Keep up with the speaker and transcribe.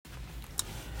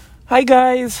Hi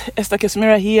guys, Esther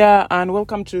Kesmira here and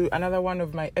welcome to another one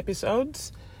of my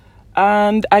episodes.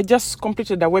 And I just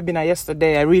completed a webinar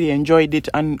yesterday. I really enjoyed it,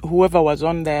 and whoever was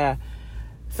on there,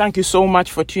 thank you so much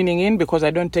for tuning in, because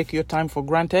I don't take your time for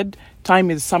granted.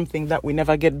 Time is something that we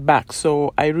never get back.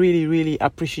 So I really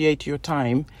appreciate your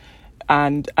time.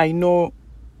 And I know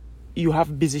you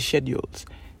have busy schedules.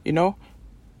 You know,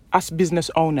 as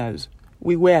business owners,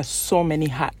 we wear so many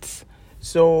hats.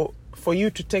 So for you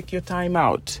to take your time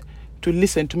out to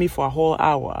listen to me for a whole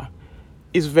hour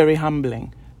is very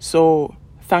humbling. So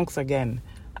thanks again.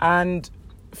 And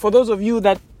for those of you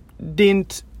that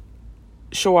didn't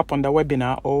show up on the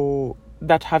webinar or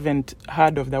that haven't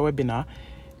heard of the webinar,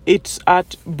 it's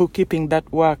at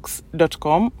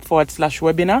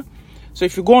bookkeepingthatworks.com/webinar. So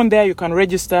if you go on there, you can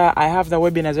register. I have the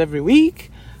webinars every week,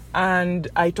 and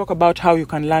I talk about how you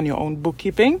can learn your own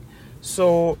bookkeeping.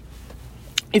 So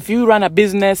if you run a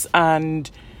business and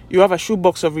you have a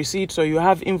shoebox of receipts, or you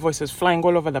have invoices flying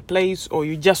all over the place, or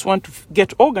you just want to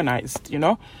get organized,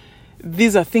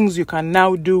 these are things you can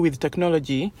now do with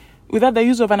technology without the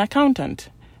use of an accountant.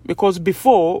 Because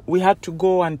before, we had to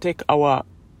go and take our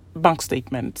bank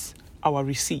statements, our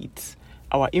receipts,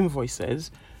 our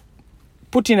invoices,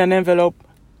 put in an envelope,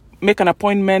 make an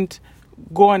appointment,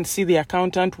 go and see the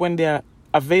accountant when they're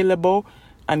available,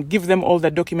 and give them all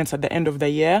the documents at the end of the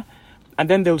year. And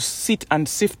then they'll sit and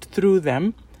sift through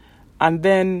them, and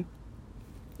then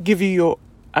give you your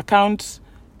accounts,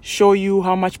 show you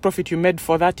how much profit you made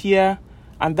for that year,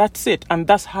 and that's it. And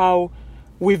that's how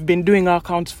we've been doing our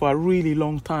accounts for a really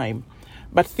long time.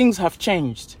 But things have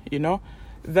changed,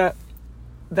 The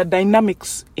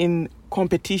dynamics in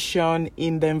competition,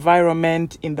 in the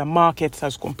environment, in the markets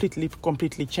has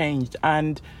completely changed.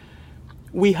 And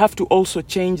we have to also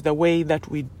change the way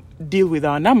that we deal with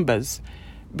our numbers,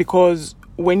 because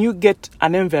when you get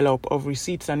an envelope of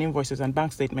receipts and invoices and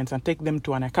bank statements and take them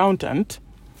to an accountant,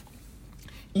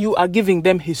 you are giving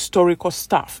them historical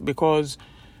stuff, because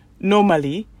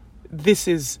normally this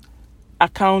is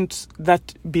accounts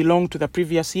that belong to the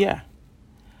previous year.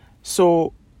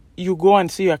 So you go and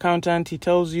see your accountant, he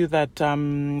tells you that,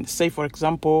 say for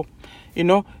example,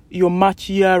 your March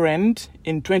year end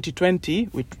in 2020,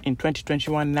 in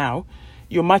 2021 now,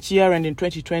 your March year end in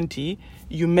 2020,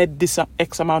 you made this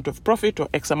X amount of profit or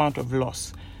X amount of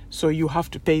loss. So you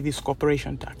have to pay this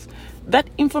corporation tax. That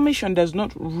information does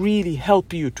not really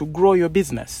help you to grow your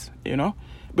business,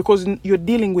 because you're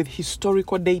dealing with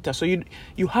historical data. So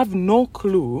you have no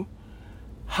clue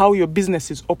how your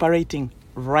business is operating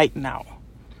right now.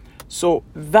 So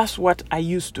that's what I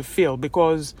used to feel,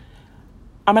 because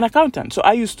I'm an accountant. So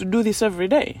I used to do this every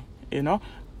day, and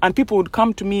people would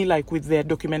come to me like with their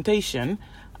documentation,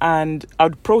 and I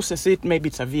would process it. Maybe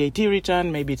it's a VAT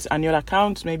return, maybe it's annual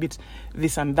accounts, maybe it's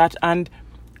this and that. And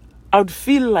I would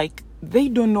feel like they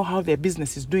don't know how their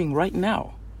business is doing right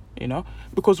now,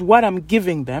 because what I'm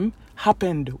giving them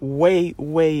happened way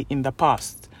in the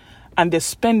past. And they're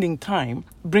spending time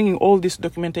bringing all this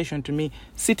documentation to me,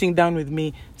 sitting down with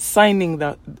me, signing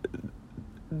the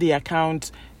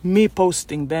accounts, me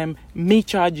posting them, me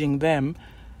charging them.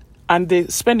 And they're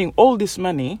spending all this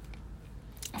money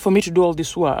for me to do all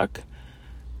this work,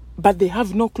 but they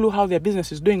have no clue how their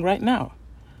business is doing right now.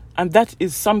 And that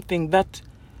is something that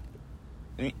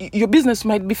your business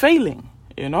might be failing,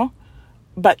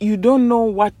 but you don't know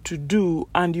what to do,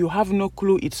 and you have no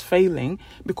clue it's failing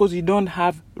because you don't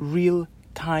have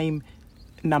real-time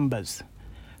numbers.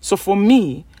 So for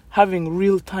me, having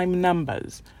real-time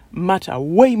numbers matter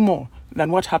way more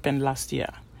than what happened last year.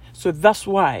 So that's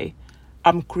why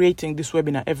I'm creating this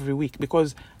webinar every week,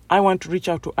 because I want to reach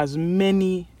out to as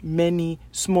many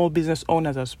small business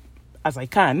owners as I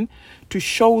can, to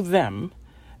show them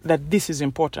that this is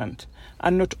important.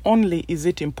 And not only is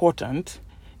it important,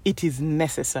 it is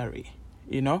necessary,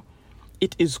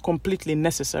 It is completely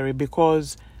necessary,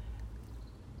 because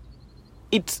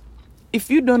if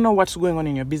you don't know what's going on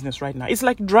in your business right now, it's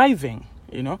like driving,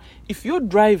 If you're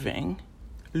driving,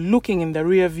 looking in the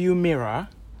rear view mirror,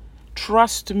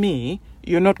 trust me,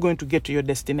 you're not going to get to your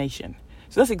destination.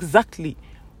 So that's exactly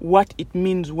what it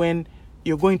means when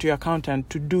you're going to your accountant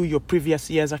to do your previous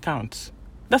year's accounts.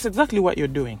 That's exactly what you're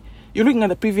doing. You're looking at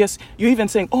the previous, you're even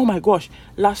saying, oh my gosh,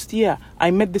 last year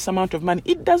I made this amount of money.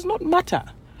 It does not matter.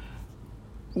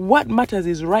 What matters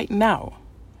is right now.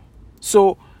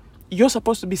 So you're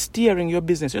supposed to be steering your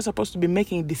business. You're supposed to be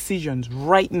making decisions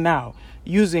right now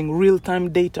using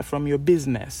real-time data from your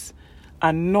business,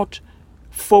 and not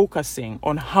focusing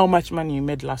on how much money you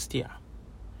made last year.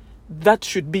 That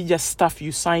should be just stuff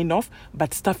you sign off,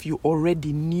 but stuff you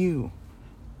already knew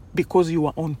because you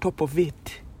were on top of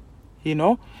it.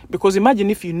 because imagine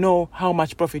if you know how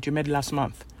much profit you made last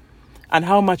month and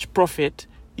how much profit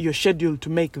you're scheduled to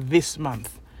make this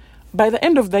month. By the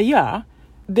end of the year,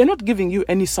 they're not giving you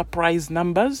any surprise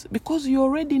numbers because you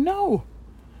already know.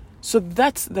 So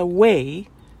that's the way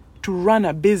to run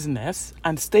a business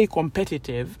and stay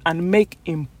competitive and make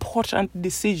important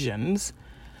decisions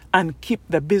and keep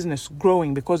the business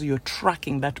growing, because you're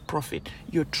tracking that profit,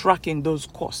 you're tracking those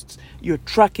costs, you're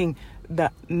tracking the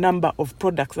number of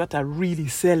products that are really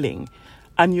selling,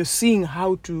 and you're seeing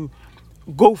how to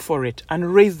go for it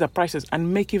and raise the prices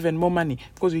and make even more money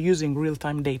because you're using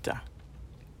real-time data.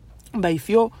 But if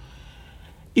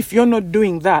you're not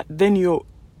doing that, then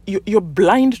you're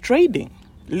blind trading,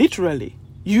 literally.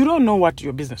 You don't know what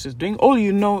your business is doing. All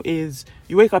you know is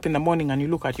you wake up in the morning and you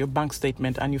look at your bank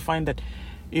statement and you find that,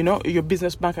 your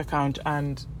business bank account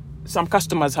and some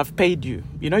customers have paid you.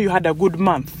 You had a good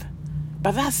month.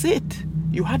 But that's it.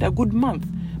 You had a good month.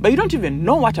 But you don't even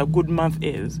know what a good month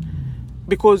is,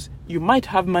 because you might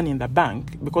have money in the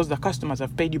bank because the customers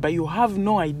have paid you, but you have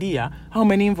no idea how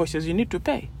many invoices you need to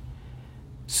pay.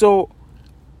 So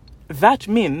that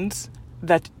means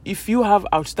that if you have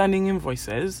outstanding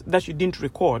invoices that you didn't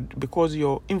record because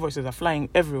your invoices are flying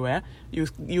everywhere,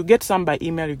 you get some by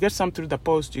email, you get some through the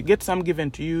post, you get some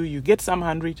given to you, you get some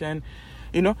handwritten,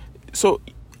 so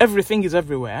everything is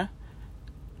everywhere.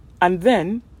 And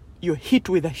then you're hit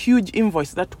with a huge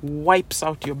invoice that wipes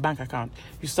out your bank account.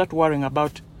 You start worrying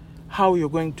about how you're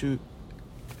going to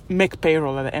make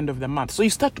payroll at the end of the month. So you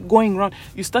start going around,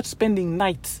 you start spending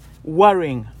nights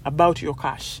worrying about your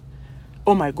cash.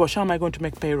 Oh my gosh, how am I going to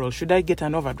make payroll? Should I get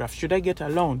an overdraft? Should I get a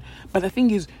loan? But the thing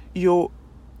is, you're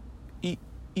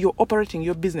operating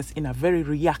your business in a very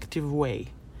reactive way.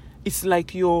 It's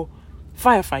like you're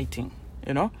firefighting,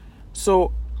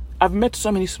 So I've met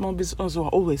so many small business owners who are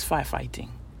always firefighting.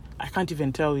 I can't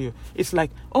even tell you. It's like,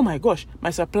 oh my gosh,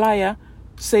 my supplier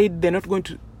said they're not going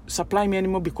to supply me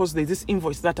anymore because there's this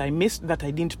invoice that I missed, that I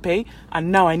didn't pay,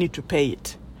 and now I need to pay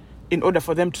it in order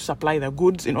for them to supply the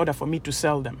goods, in order for me to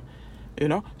sell them.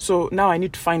 So now I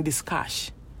need to find this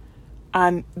cash.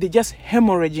 And they're just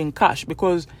hemorrhaging cash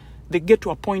because they get to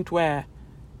a point where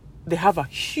they have a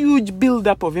huge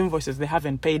buildup of invoices they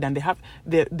haven't paid, and they have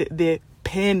their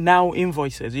pay now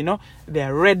invoices,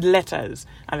 they're red letters,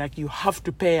 and like, you have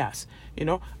to pay us.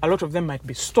 A lot of them might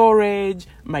be storage,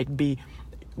 might be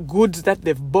goods that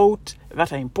they've bought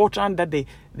that are important, that they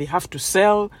have to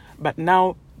sell, but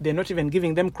now they're not even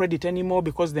giving them credit anymore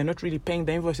because they're not really paying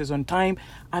the invoices on time.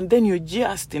 And then you're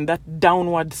just in that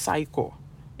downward cycle,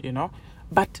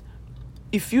 But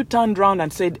if you turned around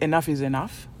and said, enough is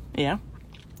enough,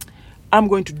 I'm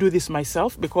going to do this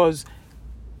myself, because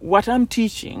what I'll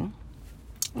teach you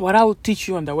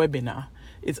on the webinar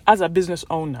is, as a business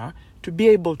owner, to be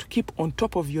able to keep on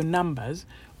top of your numbers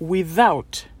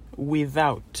without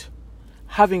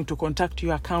having to contact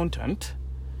your accountant,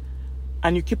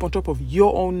 and you keep on top of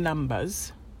your own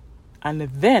numbers, and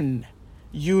then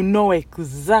you know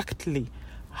exactly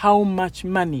how much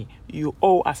money you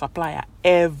owe a supplier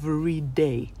every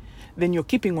day. Then you're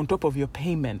keeping on top of your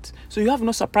payments. So you have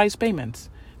no surprise payments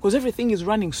because everything is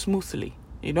running smoothly.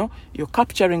 You're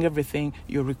capturing everything,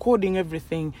 you're recording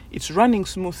everything, it's running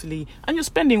smoothly, and you're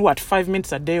spending 5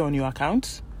 minutes a day on your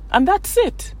accounts, and that's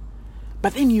it.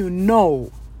 But then you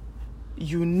know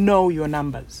your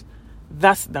numbers.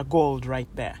 That's the gold right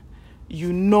there.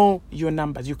 You know your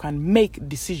numbers. You can make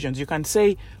decisions. You can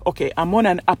say, okay, I'm on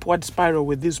an upward spiral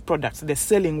with these products. They're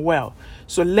selling well.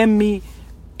 So let me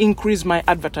increase my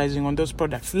advertising on those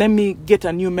products. Let me get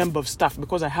a new member of staff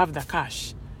because I have the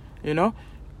cash.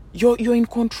 You're in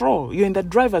control. You're in the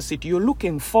driver's seat. You're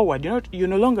looking forward. You're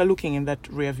no longer looking in that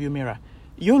rearview mirror.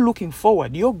 You're looking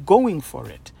forward. You're going for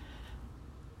it.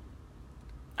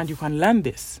 And you can learn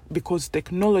this because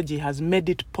technology has made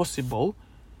it possible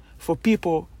for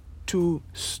people to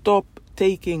stop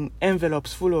taking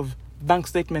envelopes full of bank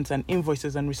statements and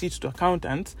invoices and receipts to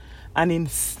accountants, and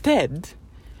instead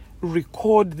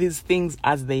record these things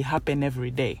as they happen every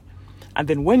day. And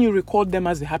then when you record them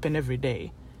as they happen every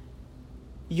day,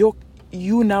 you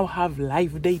now have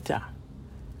live data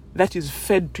that is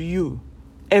fed to you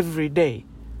every day.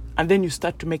 And then you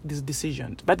start to make these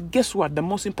decisions. But guess what? The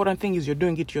most important thing is you're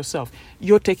doing it yourself.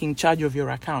 You're taking charge of your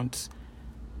accounts.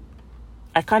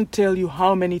 I can't tell you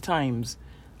how many times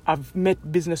I've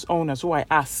met business owners who I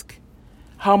ask,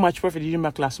 how much profit did you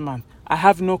make last month? I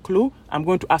have no clue. I'm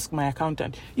going to ask my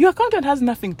accountant. Your accountant has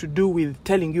nothing to do with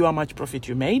telling you how much profit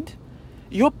you made.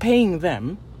 You're paying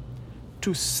them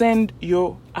to send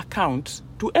your accounts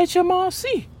to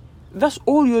HMRC. That's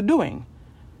all you're doing.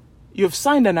 You've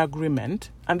signed an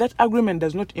agreement, and that agreement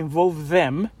does not involve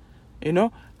them,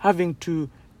 having to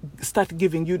start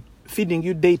feeding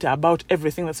you data about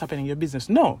everything that's happening in your business.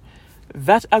 No.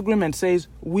 That agreement says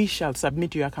we shall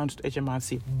submit your accounts to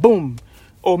HMRC. Boom.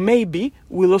 Or maybe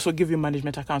we'll also give you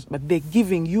management accounts, but they're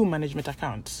giving you management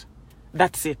accounts.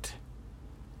 That's it.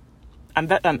 And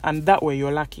that way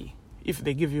you're lucky if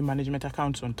they give you management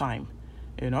accounts on time,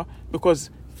 because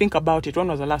think about it. When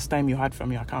was the last time you heard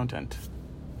from your accountant?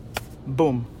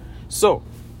 Boom. So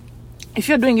if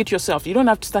you're doing it yourself, you don't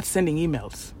have to start sending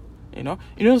emails. You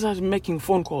don't start making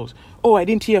phone calls. Oh, I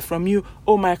didn't hear from you.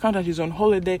 Oh, my accountant is on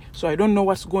holiday, so I don't know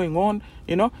what's going on.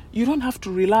 You don't have to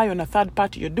rely on a third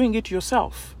party. You're doing it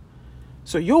yourself.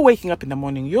 So you're waking up in the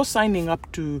morning, you're signing up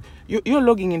you're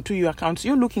logging into your accounts,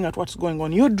 you're looking at what's going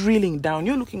on, you're drilling down,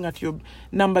 you're looking at your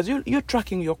numbers, you're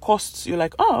tracking your costs. You're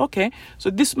like, oh, okay. So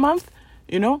this month,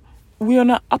 we're on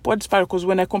an upward spiral, because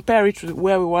when I compare it to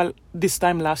where we were this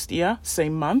time last year,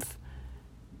 same month,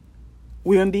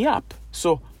 we're on the up.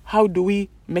 So how do we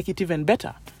make it even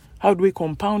better? How do we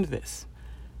compound this?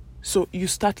 So you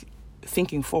start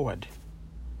thinking forward.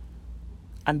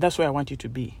 And that's where I want you to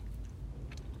be.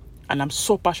 And I'm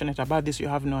so passionate about this, you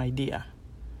have no idea.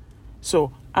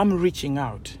 So I'm reaching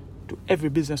out to every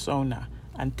business owner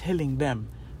and telling them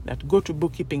that go to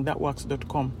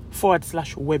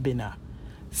bookkeepingthatworks.com/webinar.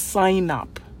 Sign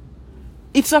up.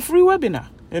 It's a free webinar.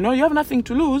 You have nothing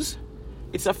to lose.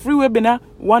 It's a free webinar,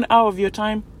 1 hour of your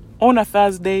time on a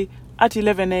Thursday at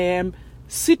 11 a.m.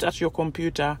 Sit at your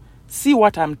computer, see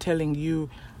what I'm telling you.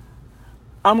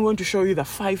 I'm going to show you the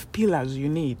 5 pillars you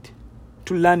need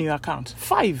to learn your accounts.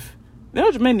 5. They're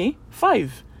not many.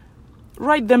 5.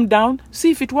 Write them down.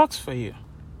 See if it works for you.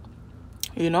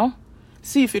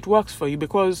 See if it works for you,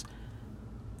 because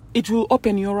it will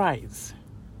open your eyes.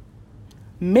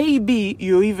 Maybe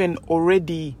you're even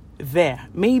already there.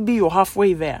 Maybe you're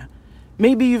halfway there.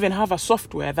 Maybe you even have a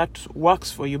software that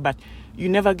works for you, but you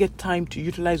never get time to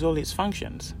utilize all its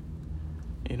functions.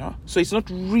 So it's not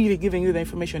really giving you the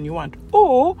information you want.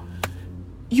 Or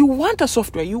you want a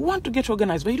software, you want to get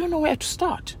organized, but you don't know where to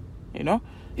start. You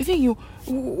think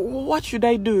what should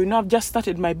I do? I've just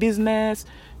started my business.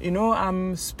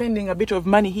 I'm spending a bit of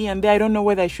money here and there. I don't know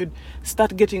whether I should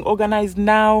start getting organized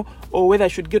now or whether I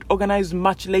should get organized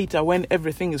much later when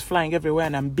everything is flying everywhere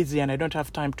and I'm busy and I don't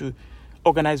have time to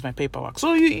organize my paperwork.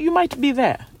 So you might be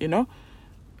there,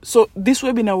 So this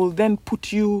webinar will then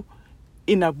put you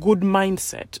in a good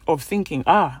mindset of thinking,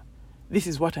 this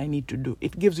is what I need to do.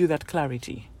 It gives you that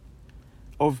clarity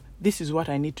of this is what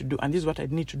I need to do and this is what I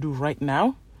need to do right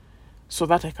now so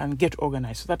that I can get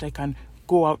organized, so that I can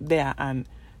go out there and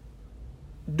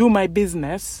do my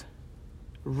business,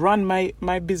 run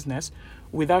my business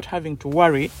without having to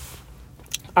worry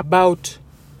about,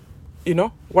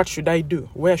 what should I do?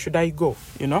 Where should I go?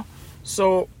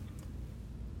 So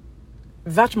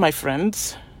that, my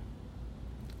friends,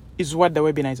 is what the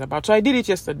webinar is about. So I did it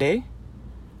yesterday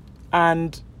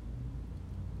and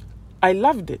I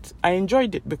loved it. I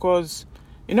enjoyed it because,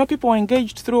 people were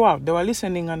engaged throughout. They were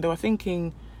listening and they were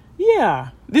thinking, yeah,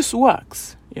 this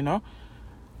works,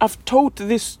 I've taught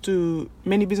this to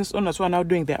many business owners who are now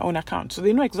doing their own accounts. So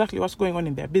they know exactly what's going on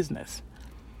in their business.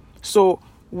 So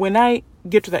when I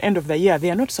get to the end of the year,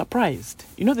 they are not surprised.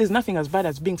 There's nothing as bad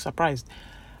as being surprised.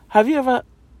 Have you ever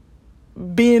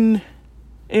been,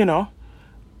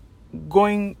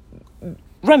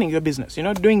 running your business,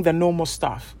 doing the normal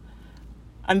stuff,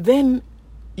 and then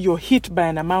you're hit by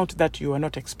an amount that you are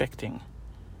not expecting?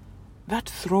 That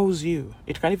throws you.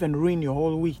 It can even ruin your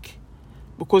whole week,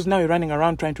 because now you're running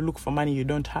around trying to look for money you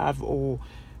don't have, or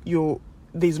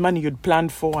there's money you'd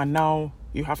planned for and now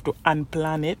you have to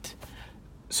unplan it.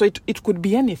 So it could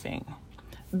be anything.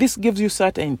 This gives you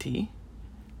certainty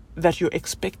that you're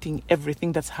expecting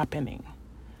everything that's happening.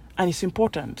 And it's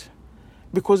important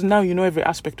because now you know every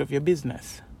aspect of your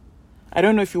business. I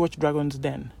don't know if you watch Dragon's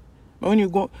Den.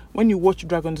 But when you watch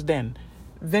Dragon's Den,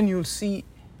 then you'll see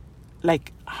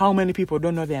like how many people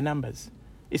don't know their numbers.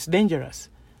 It's dangerous,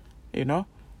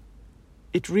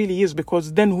 It really is,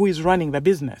 because then who is running the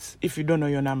business if you don't know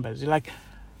your numbers? You're like,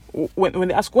 when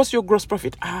they ask, what's your gross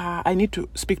profit? I need to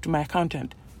speak to my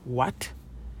accountant. What?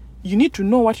 You need to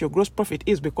know what your gross profit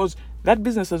is, because that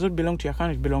business does not belong to your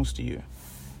accountant, it belongs to you.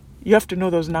 You have to know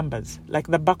those numbers like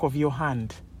the back of your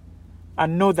hand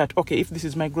and know that, okay, if this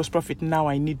is my gross profit, now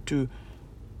I need to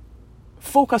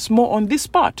focus more on this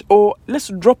part, or let's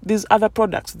drop these other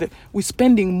products. We're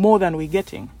spending more than we're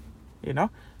getting,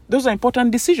 Those are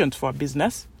important decisions for a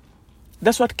business.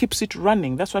 That's what keeps it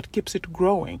running. That's what keeps it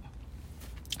growing.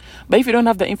 But if you don't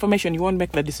have the information, you won't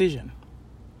make the decision.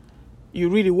 You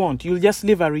really won't. You'll just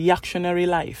live a reactionary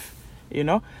life. You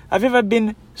know, have you ever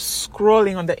been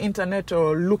scrolling on the internet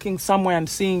or looking somewhere and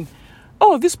seeing,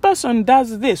 oh, this person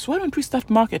does this, why don't we start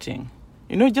marketing?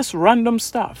 You know, just random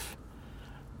stuff.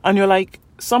 And you're like,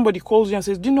 somebody calls you and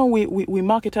says, do you know, we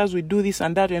marketers, we do this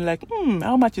and that. And you're like,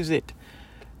 how much is it?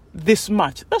 This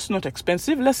much. That's not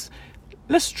expensive. Let's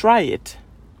try it.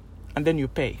 And then you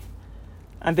pay.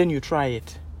 And then you try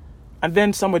it. And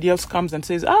then somebody else comes and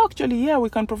says, actually, yeah, we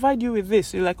can provide you with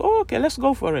this. You're like, oh, okay, let's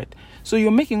go for it. So you're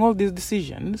making all these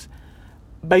decisions,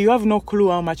 but you have no clue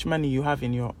how much money you have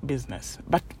in your business.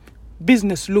 But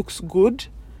business looks good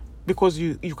because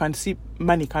you can see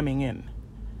money coming in.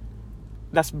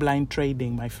 That's blind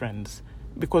trading, my friends.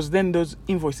 Because then those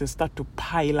invoices start to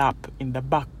pile up in the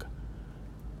back.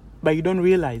 But you don't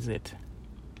realize it.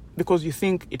 Because you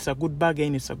think it's a good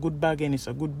bargain, it's a good bargain, it's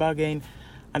a good bargain.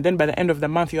 And then by the end of the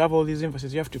month, you have all these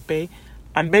invoices you have to pay.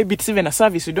 And maybe it's even a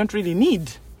service you don't really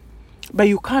need. But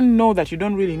you can't know that you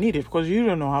don't really need it because you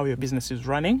don't know how your business is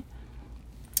running.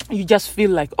 You just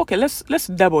feel like, okay, let's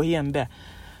dabble here and there.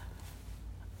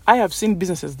 I have seen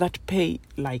businesses that pay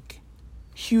like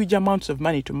huge amounts of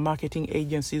money to marketing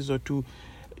agencies or to,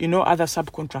 other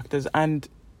subcontractors. And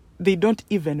they don't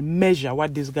even measure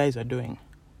what these guys are doing.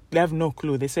 They have no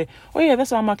clue. They say, oh yeah,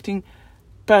 that's our marketing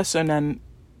person and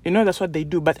that's what they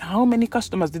do. But how many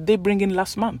customers did they bring in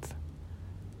last month?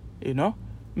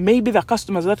 Maybe the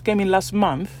customers that came in last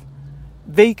month,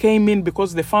 they came in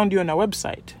because they found you on a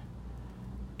website.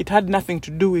 It had nothing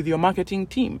to do with your marketing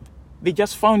team. They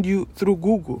just found you through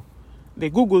Google. They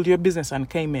Googled your business and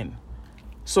came in.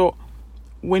 So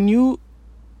when you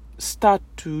start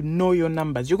to know your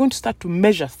numbers, you're going to start to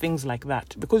measure things like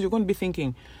that because you're going to be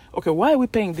thinking, okay, why are we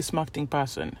paying this marketing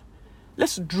person?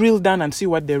 Let's drill down and see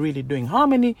what they're really doing.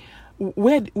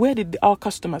 Where did our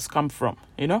customers come from?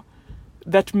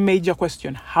 That major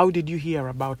question, how did you hear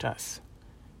about us?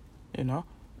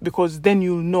 Because then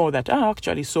you'll know that,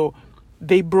 actually, so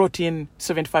they brought in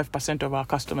 75% of our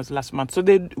customers last month. So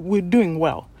we're doing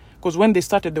well. Because when they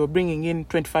started, they were bringing in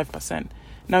 25%.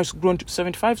 Now it's grown to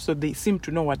 75%, so they seem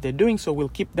to know what they're doing, so we'll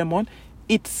keep them on.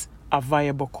 It's a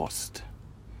viable cost.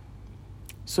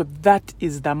 So that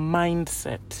is the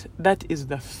mindset, that is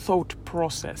the thought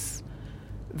process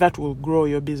that will grow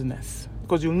your business.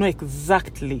 Because you'll know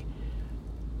exactly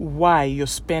why you're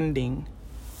spending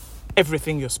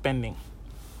everything you're spending.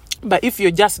 But if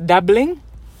you're just dabbling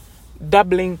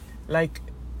like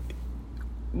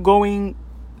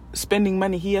spending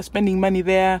money here, spending money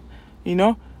there,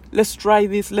 let's try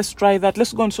this, let's try that,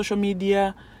 let's go on social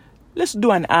media, let's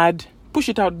do an ad, push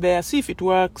it out there, see if it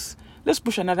works, let's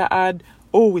push another ad.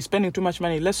 Oh, we're spending too much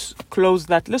money. Let's close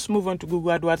that. Let's move on to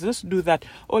Google AdWords. Let's do that.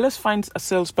 Or let's find a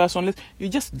salesperson. You're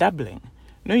just dabbling.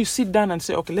 You sit down and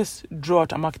say, okay, let's draw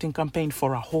out a marketing campaign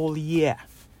for a whole year.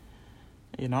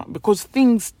 Because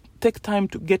things take time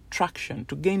to get traction,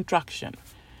 to gain traction.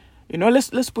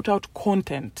 Let's put out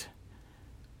content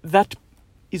that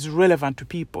is relevant to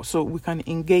people so we can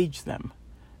engage them.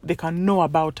 They can know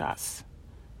about us.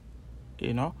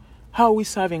 How are we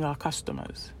serving our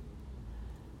customers?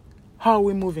 How are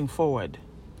we moving forward?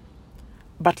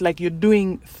 But like you're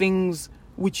doing things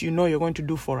which you're going to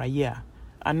do for a year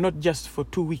and not just for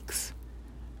 2 weeks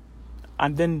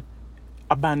and then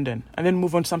abandon and then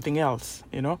move on to something else,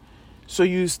 So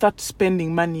you start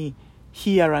spending money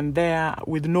here and there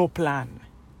with no plan.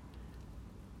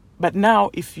 But now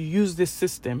if you use this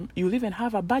system, you'll even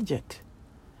have a budget.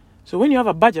 So when you have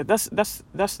a budget,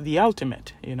 that's the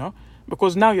ultimate,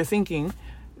 because now you're thinking,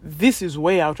 this is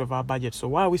way out of our budget, so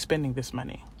why are we spending this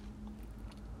money?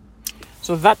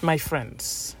 So that, my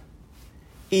friends,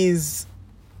 is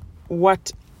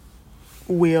what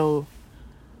will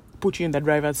put you in the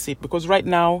driver's seat. Because right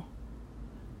now,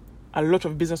 a lot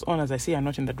of business owners, I see, are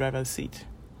not in the driver's seat.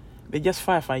 They're just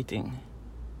firefighting.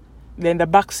 They're in the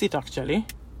back seat, actually.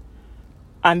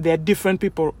 And there are different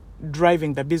people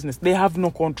driving the business. They have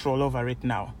no control over it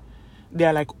now.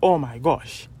 They're like, oh my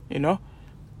gosh,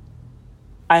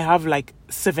 I have like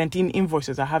 17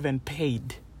 invoices I haven't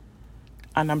paid.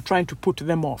 And I'm trying to put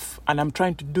them off. And I'm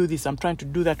trying to do this, I'm trying to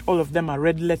do that. All of them are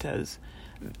red letters.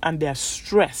 And they're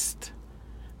stressed.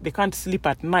 They can't sleep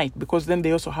at night because then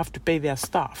they also have to pay their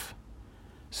staff.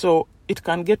 So it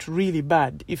can get really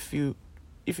bad if you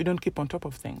don't keep on top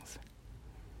of things.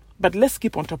 But let's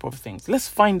keep on top of things. Let's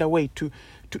find a way to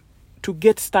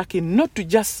get stuck in, not to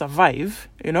just survive,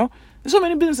 There's so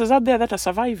many businesses out there that are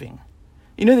surviving.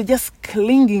 They're just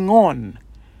clinging on.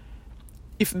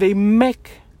 If they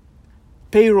make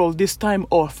payroll this time,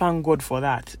 oh, thank God for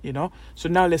that, So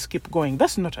now let's keep going.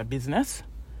 That's not a business.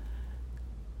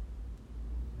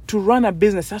 To run a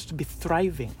business has to be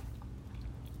thriving.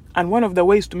 And one of the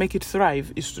ways to make it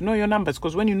thrive is to know your numbers,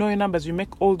 because when you know your numbers, you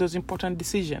make all those important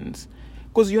decisions.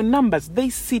 Because your numbers, they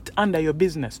sit under your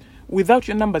business. Without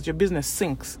your numbers, your business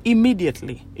sinks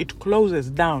immediately. It closes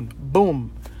down.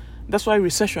 Boom. That's why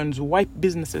recessions wipe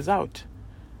businesses out.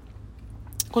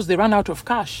 Because they run out of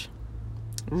cash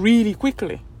really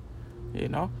quickly, you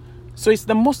know. So it's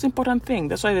the most important thing.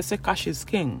 That's why they say cash is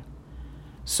king.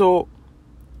 So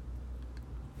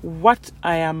what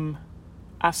I am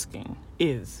asking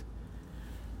is,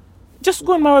 just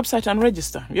go on my website and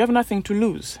register. You have nothing to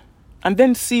lose. And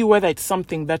then see whether it's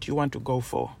something that you want to go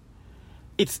for.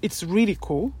 It's really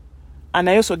cool. And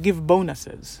I also give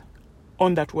bonuses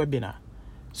on that webinar.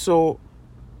 So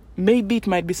maybe it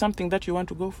might be something that you want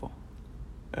to go for.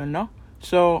 You know?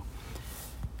 So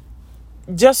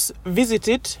just visit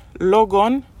it, log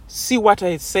on, see what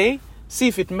I say, see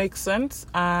if it makes sense.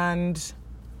 And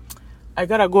I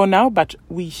gotta go now, but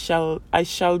I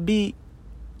shall be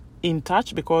in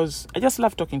touch, because I just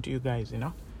love talking to you guys, you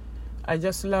know. I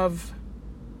just love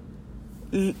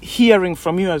hearing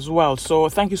from you as well. So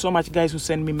thank you so much, guys, who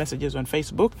send me messages on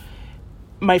Facebook.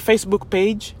 My Facebook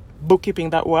page, Bookkeeping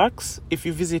That Works. If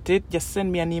you visit it, just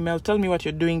send me an email. Tell me what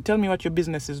you're doing. Tell me what your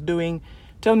business is doing.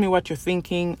 Tell me what you're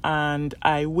thinking, and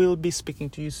I will be speaking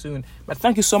to you soon. But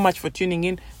thank you so much for tuning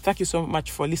in. Thank you so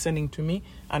much for listening to me,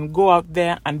 and go out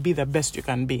there and be the best you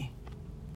can be.